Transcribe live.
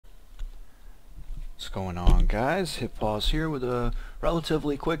What's going on, guys? Hit pause here with a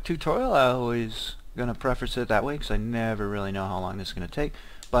relatively quick tutorial. I always gonna preface it that way because I never really know how long this is gonna take,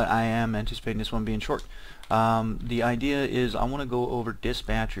 but I am anticipating this one being short. The idea is I want to go over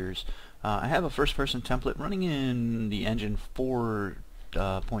dispatchers. I have a first-person template running in the engine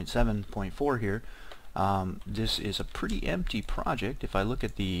 4.7.4 here. This is a pretty empty project. If I look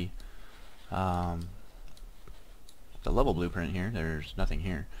at the level blueprint here, there's nothing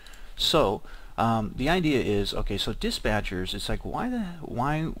here. So the idea is, okay, so dispatchers, it's like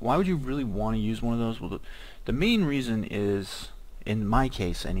why would you really want to use one of those? Well, the main reason is, in my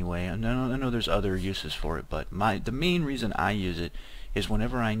case anyway, I know there's other uses for it, but the main reason I use it is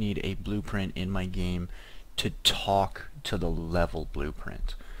whenever I need a blueprint in my game to talk to the level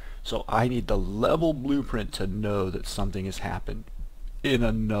blueprint. So I need the level blueprint to know that something has happened in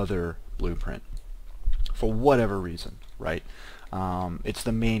another blueprint for whatever reason, right? It's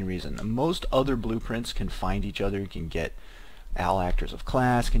the main reason. Most other blueprints can find each other, can get all actors of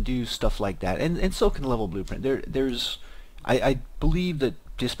class, can do stuff like that, and so can level blueprint. I believe that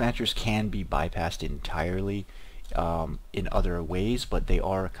dispatchers can be bypassed entirely in other ways, but they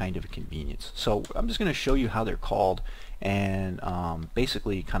are kind of a convenience. So I'm just going to show you how they're called and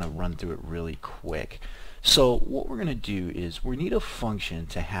basically kind of run through it really quick. So what we're going to do is we need a function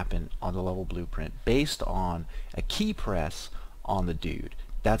to happen on the level blueprint based on a key press on the dude.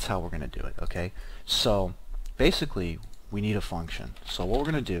 That's how we're going to do it, okay? So basically we need a function. So what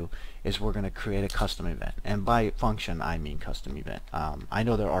we're going to do is we're going to create a custom event, and by function I mean custom event. I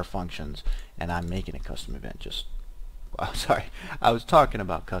know there are functions and I'm making a custom event, just sorry, I was talking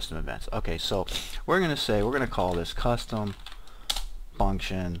about custom events. Okay, so we're going to call this custom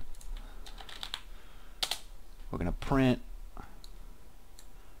function. We're going to print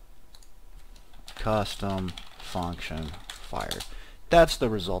custom function fired. That's the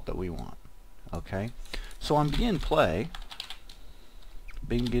result that we want. Okay, so on begin play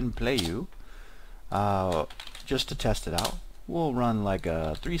you, just to test it out, we'll run like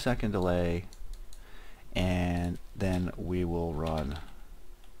a 3-second delay, and then we will run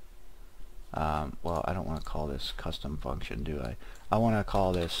well, I don't want to call this custom function, do I? I want to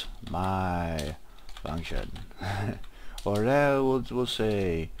call this my function or we'll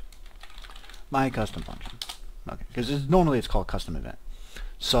say my custom function, okay, because normally it's called custom event.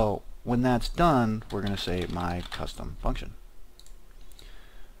 So when that's done, we're going to say my custom function.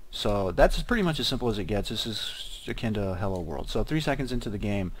 So that's pretty much as simple as it gets. This is akin to hello world. So 3 seconds into the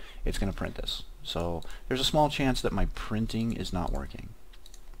game, it's going to print this. So there's a small chance that my printing is not working.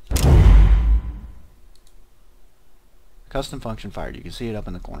 Custom function fired. You can see it up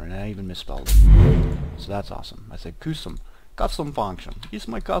in the corner, and I even misspelled it. So that's awesome. I said custom function. It's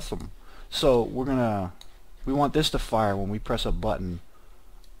my custom. So we want this to fire when we press a button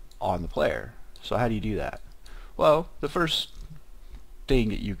on the player. So how do you do that? Well, the first thing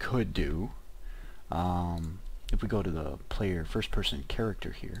that you could do, if we go to the player first person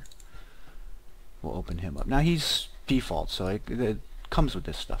character here, we'll open him up. Now he's default, so it comes with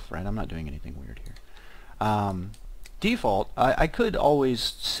this stuff, right? I'm not doing anything weird here. Default, I could always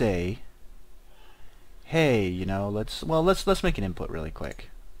say, hey, you know, let's make an input really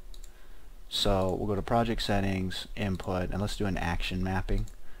quick. So we'll go to project settings, input, and let's do an action mapping.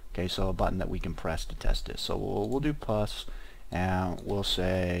 Okay, so a button that we can press to test this. So we'll do plus, and we'll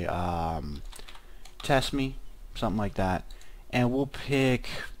say test me, something like that, and we'll pick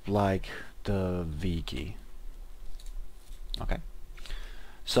like the V key. Okay,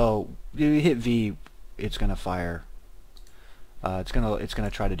 so you hit V, it's gonna fire. It's gonna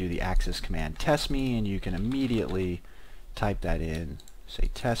try to do the access command test me, and you can immediately type that in.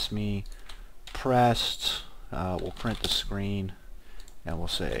 Say test me pressed. We'll print the screen, and we'll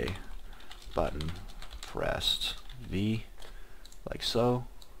say button pressed V, like so,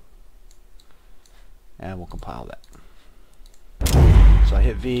 and we'll compile that. So I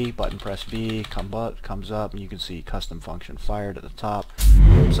hit V, button press V, comes up, and you can see custom function fired at the top.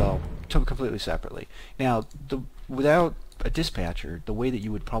 So completely separately. Now, without a dispatcher, the way that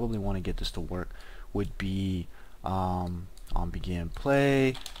you would probably want to get this to work would be on begin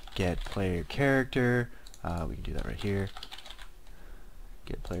play, get player character. We can do that right here.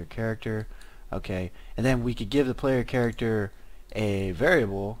 Get player character. Okay, and then we could give the player character a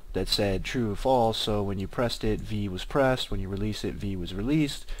variable that said true or false, so when you pressed it, V was pressed. When you release it, V was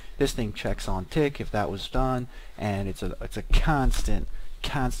released. This thing checks on tick if that was done, and it's a constant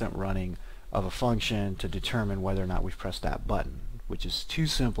running of a function to determine whether or not we've pressed that button, which is too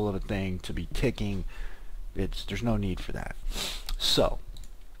simple of a thing to be ticking. There's no need for that. So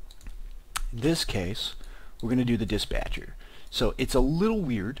in this case, we're going to do the dispatcher. So it's a little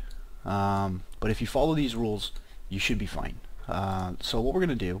weird but if you follow these rules, you should be fine. So what we're going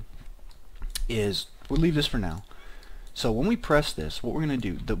to do is we'll leave this for now. So when we press this, what we're going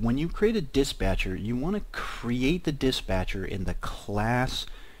to do, when you create a dispatcher, you want to create the dispatcher in the class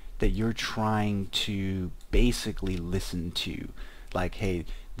that you're trying to basically listen to. Like, hey,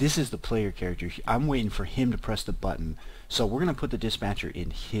 this is the player character. I'm waiting for him to press the button. So we're going to put the dispatcher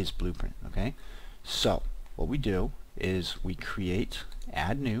in his blueprint, okay? So what we do is we create,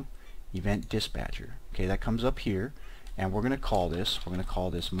 add new, event dispatcher. Okay, that comes up here, and we're going to call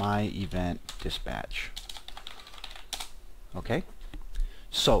this my event dispatch. Okay,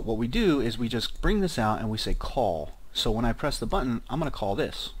 so what we do is we just bring this out and we say call. So when I press the button, I'm going to call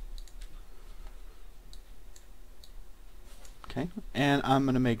this. Okay, and I'm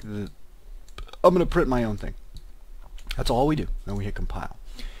going to print my own thing. That's all we do. Then we hit compile.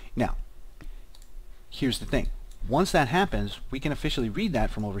 Now, here's the thing. Once that happens, we can officially read that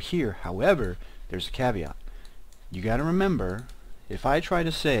from over here. However, there's a caveat. You got to remember, if I try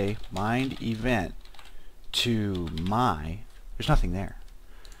to say bind event to my, there's nothing there.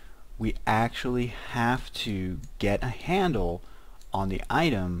 We actually have to get a handle on the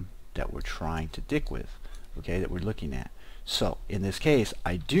item that we're trying to dick with, okay, that we're looking at. So in this case,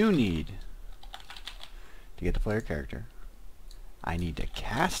 I do need to get the player character. I need to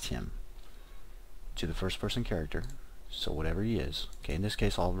cast him to the first person character, so whatever he is. Okay, in this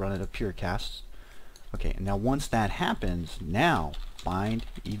case I'll run it a pure cast. Okay, now once that happens, now bind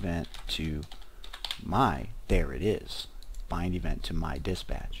event to my, there it is, bind event to my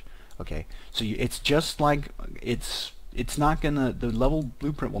dispatch. Okay, so it's just like it's not gonna, the level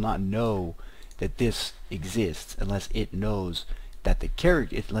blueprint will not know that this exists unless it knows that the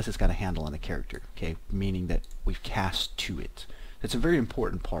character, unless it's got a handle on the character. Okay, meaning that we've cast to it. That's a very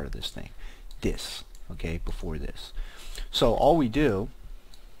important part of this thing. This, okay, before this. So all we do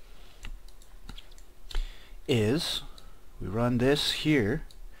is we run this here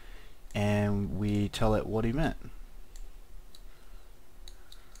and we tell it what event,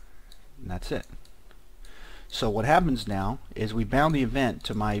 and that's it. So what happens now is we bound the event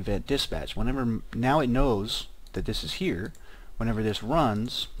to my event dispatch. Whenever, now it knows that this is here. Whenever this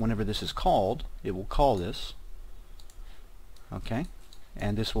runs, whenever this is called, it will call this, okay,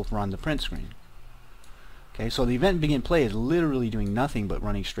 and this will run the print screen. Okay, so the event begin play is literally doing nothing but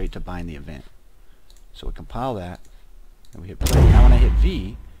running straight to bind the event. So we compile that, and we hit play. Now when I hit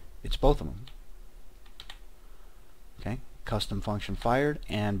V, it's both of them. Okay, custom function fired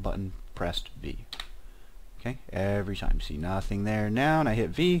and button pressed V. Okay, every time. See nothing there now, and I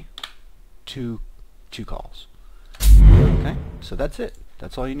hit V, two calls. Okay, so that's it.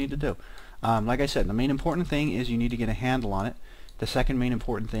 That's all you need to do. Like I said, the main important thing is you need to get a handle on it. The second main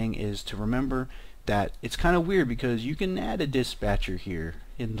important thing is to remember that it's kind of weird because you can add a dispatcher here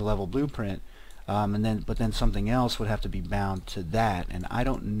in the level blueprint, but then something else would have to be bound to that, and I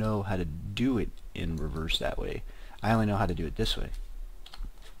don't know how to do it in reverse that way. I only know how to do it this way.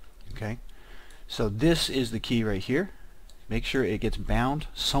 Okay, so this is the key right here. Make sure it gets bound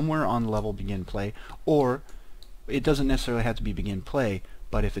somewhere on level begin play, or it doesn't necessarily have to be begin play,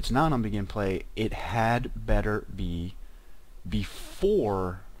 but if it's not on begin play, it had better be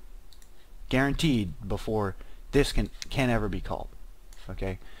before, guaranteed before this can ever be called.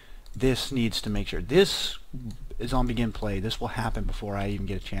 Okay, this needs to make sure this is on begin play. This will happen before I even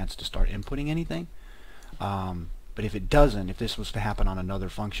get a chance to start inputting anything. But if it doesn't, if this was to happen on another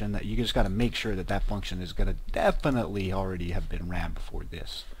function, that you just got to make sure that that function is going to definitely already have been ran before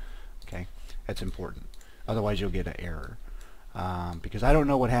this. Okay, that's important. Otherwise, you'll get an error. Because I don't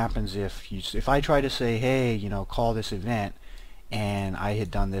know what happens if I try to say, hey, you know, call this event, and I had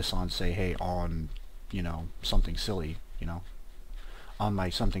done this on, say, hey, on, you know, something silly, you know, on my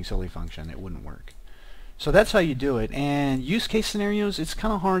something silly function, it wouldn't work. So that's how you do it. And use case scenarios, it's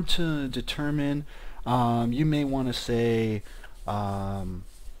kind of hard to determine. You may want to say,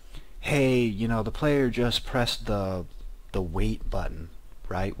 hey, you know, the player just pressed the wait button,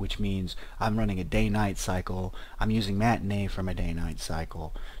 right? Which means I'm running a day-night cycle. I'm using matinee for my day-night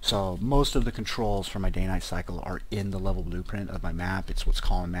cycle. So most of the controls for my day-night cycle are in the level blueprint of my map. It's what's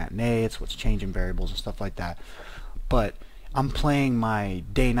calling matinee, it's what's changing variables and stuff like that. But I'm playing my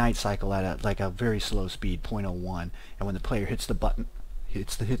day-night cycle at like a very slow speed, 0.01, and when the player hits the button,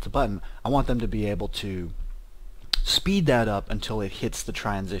 I want them to be able to speed that up until it hits the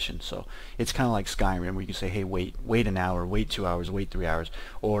transition. So it's kind of like Skyrim, where you can say, hey, wait an hour, wait 2 hours, wait 3 hours,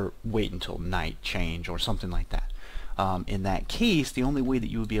 or wait until night change, or something like that. In that case, the only way that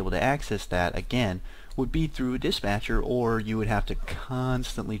you would be able to access that, again, would be through a dispatcher, or you would have to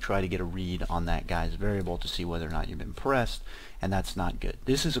constantly try to get a read on that guy's variable to see whether or not you've been pressed, and that's not good.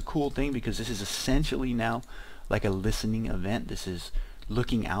 This is a cool thing because this is essentially now like a listening event. This is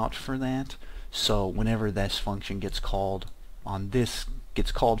looking out for that. So whenever this function gets called on this,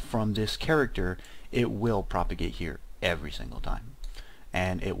 gets called from this character, it will propagate here every single time,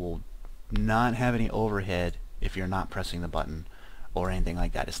 and it will not have any overhead if you're not pressing the button or anything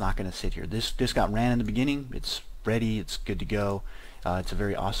like that. It's not going to sit here. This got ran in the beginning. It's ready. It's good to go. It's a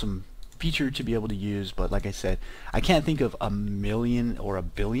very awesome feature to be able to use, but like I said, I can't think of a million or a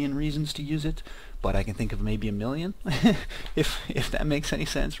billion reasons to use it, but I can think of maybe a million if that makes any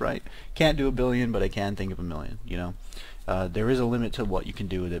sense, right? Can't do a billion, but I can think of a million, you know. There is a limit to what you can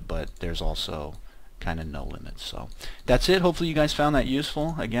do with it, but there's also kind of no limits. So that's it. Hopefully you guys found that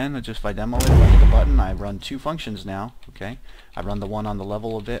useful. Again, just if I demo it, if I hit the button, I run two functions now. Okay, I run the one on the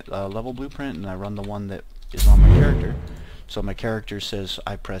level blueprint, and I run the one that is on my character. So my character says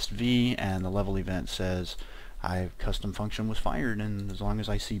I pressed V, and the level event says custom function was fired, and as long as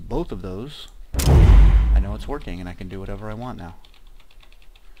I see both of those, I know it's working and I can do whatever I want now.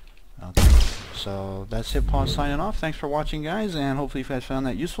 Okay, so that's Hip Pause signing off. Thanks for watching, guys, and hopefully you guys found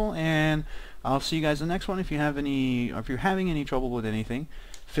that useful, and I'll see you guys in the next one. If you have any, or if you're having any trouble with anything,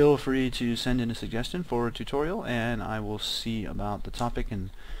 feel free to send in a suggestion for a tutorial, and I will see about the topic.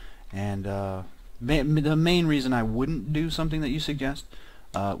 And the main reason I wouldn't do something that you suggest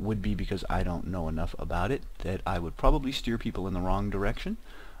would be because I don't know enough about it, that I would probably steer people in the wrong direction,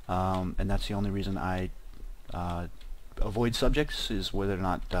 and that's the only reason I avoid subjects, is whether or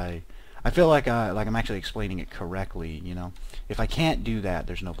not I feel like I'm actually explaining it correctly. You know, if I can't do that,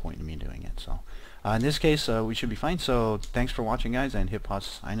 there's no point in me doing it. So in this case, we should be fine. So thanks for watching, guys, and Hip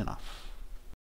Pause signing off.